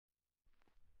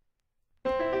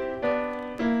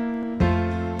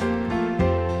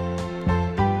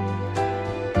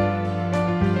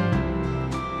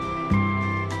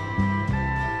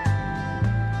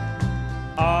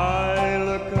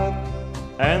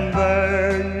And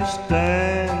there you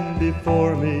stand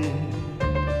before me,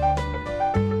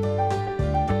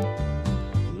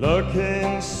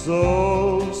 looking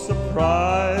so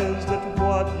surprised at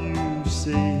what you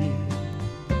see.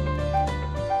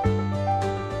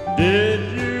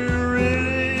 Did you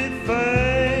really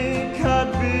think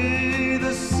I'd be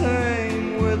the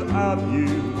same without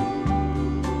you,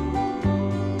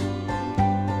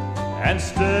 and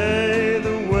stay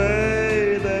the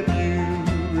way that you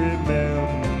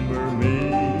remember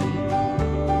me?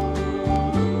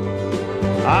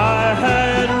 I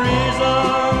had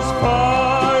reasons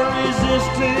for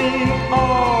resisting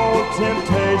all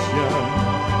temptation,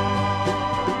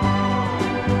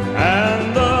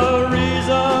 and the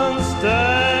reason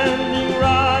standing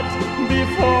right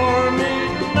before me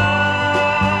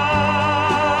now.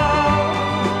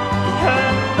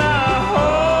 And I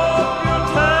hope you'll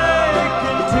take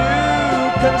into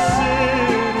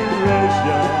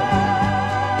consideration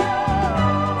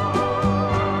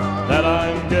that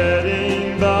I'm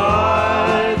getting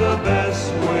by the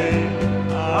best way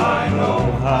I know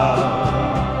how.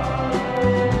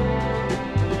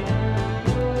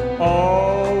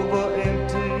 All the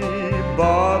empty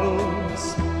bottles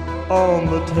on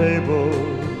the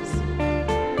tables,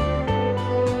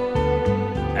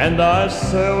 and I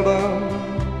seldom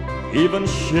even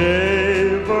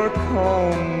shave or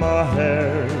comb my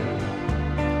hair.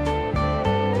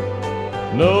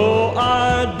 No,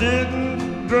 I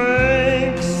didn't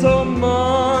drink so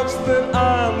much that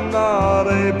I'm not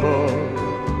able.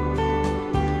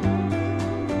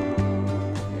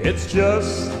 It's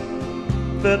just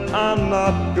that I'm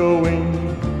not going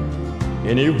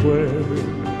anywhere.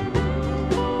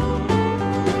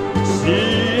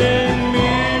 Seeing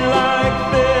me like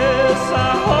this, I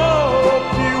hope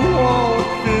you won't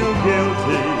feel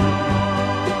guilty,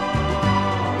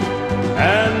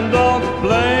 and don't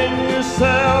blame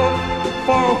yourself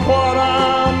for what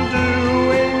I'm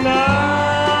doing now.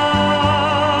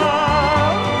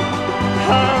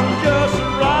 I'm just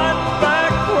right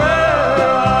back where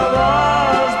I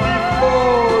was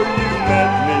before you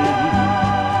met me,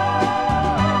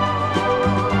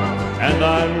 and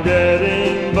I'm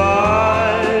getting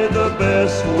by the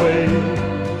best way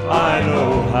I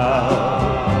know how.